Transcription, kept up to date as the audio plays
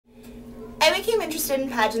I became interested in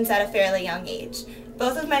pageants at a fairly young age.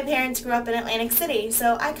 Both of my parents grew up in Atlantic City,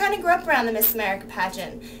 so I kind of grew up around the Miss America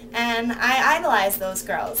Pageant, and I idolized those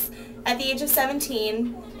girls. At the age of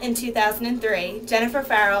 17, in 2003, Jennifer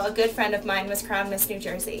Farrell, a good friend of mine, was crowned Miss New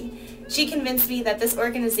Jersey. She convinced me that this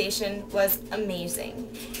organization was amazing.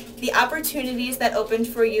 The opportunities that opened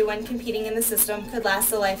for you when competing in the system could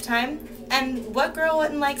last a lifetime, and what girl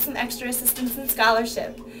wouldn't like some extra assistance and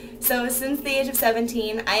scholarship? So since the age of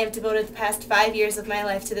 17, I have devoted the past 5 years of my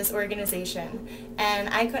life to this organization, and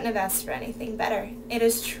I couldn't have asked for anything better. It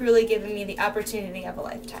has truly given me the opportunity of a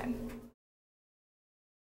lifetime.